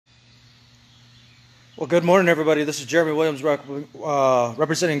Well, good morning, everybody. This is Jeremy Williams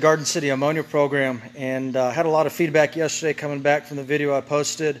representing Garden City Ammonia program, and had a lot of feedback yesterday coming back from the video I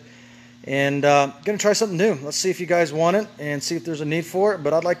posted, and going to try something new. Let's see if you guys want it and see if there's a need for it,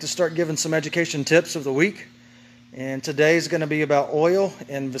 but I'd like to start giving some education tips of the week, and today is going to be about oil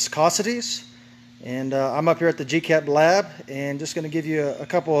and viscosities, and I'm up here at the GCAP lab and just going to give you a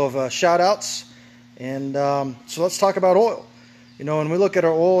couple of shout outs, and so let's talk about oil. You know, when we look at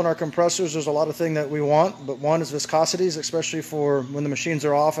our oil and our compressors, there's a lot of things that we want, but one is viscosities, especially for when the machines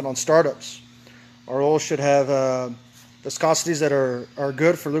are off and on startups. Our oil should have viscosities that are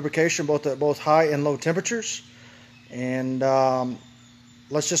good for lubrication, both at both high and low temperatures. And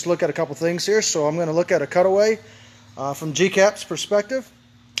let's just look at a couple things here. So I'm going to look at a cutaway from GCAP's perspective.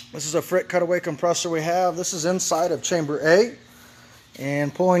 This is a Frick cutaway compressor we have. This is inside of chamber A.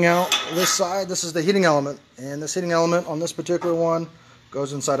 And pulling out this side, this is the heating element, and this heating element on this particular one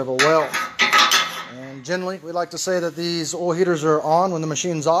goes inside of a well. And generally we like to say that these oil heaters are on when the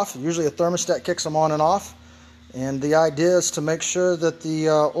machine's off. Usually a thermostat kicks them on and off, and the idea is to make sure that the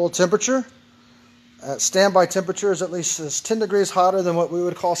oil temperature at standby temperature is at least 10 degrees hotter than what we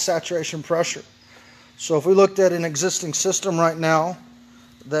would call saturation pressure. So if we looked at an existing system right now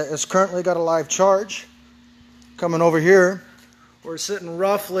that has currently got a live charge coming over here, we're sitting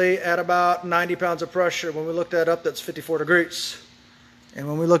roughly at about 90 pounds of pressure. When we look that up, that's 54 degrees. And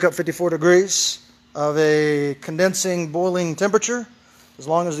when we look up 54 degrees of a condensing boiling temperature, as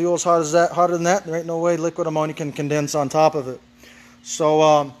long as the oil's hotter than that, there ain't no way liquid ammonia can condense on top of it.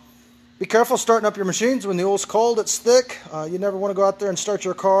 So be careful starting up your machines. When the oil's cold, it's thick. You never want to go out there and start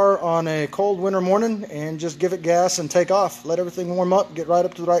your car on a cold winter morning and just give it gas and take off. Let everything warm up, get right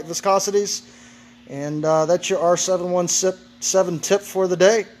up to the right viscosities. And that's your R717 tip for the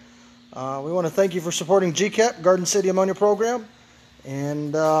day. We want to thank you for supporting GCAP, Garden City Ammonia program.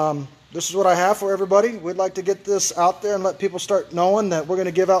 And this is what I have for everybody. We'd like to get this out there and let people start knowing that we're going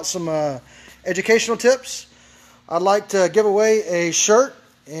to give out some educational tips. I'd like to give away a shirt,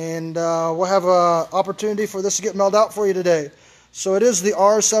 and we'll have an opportunity for this to get mailed out for you today. So it is the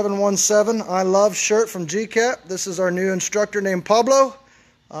R717 I Love shirt from GCAP. This is our new instructor named Pablo.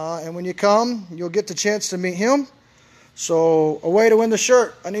 And when you come, you'll get the chance to meet him. So a way to win the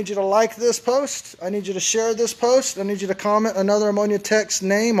shirt: I need you to like this post, I need you to share this post, I need you to comment another Ammonia Tech's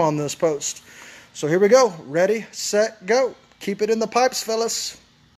name on this post. So here we go. Ready, set, go. Keep it in the pipes, fellas.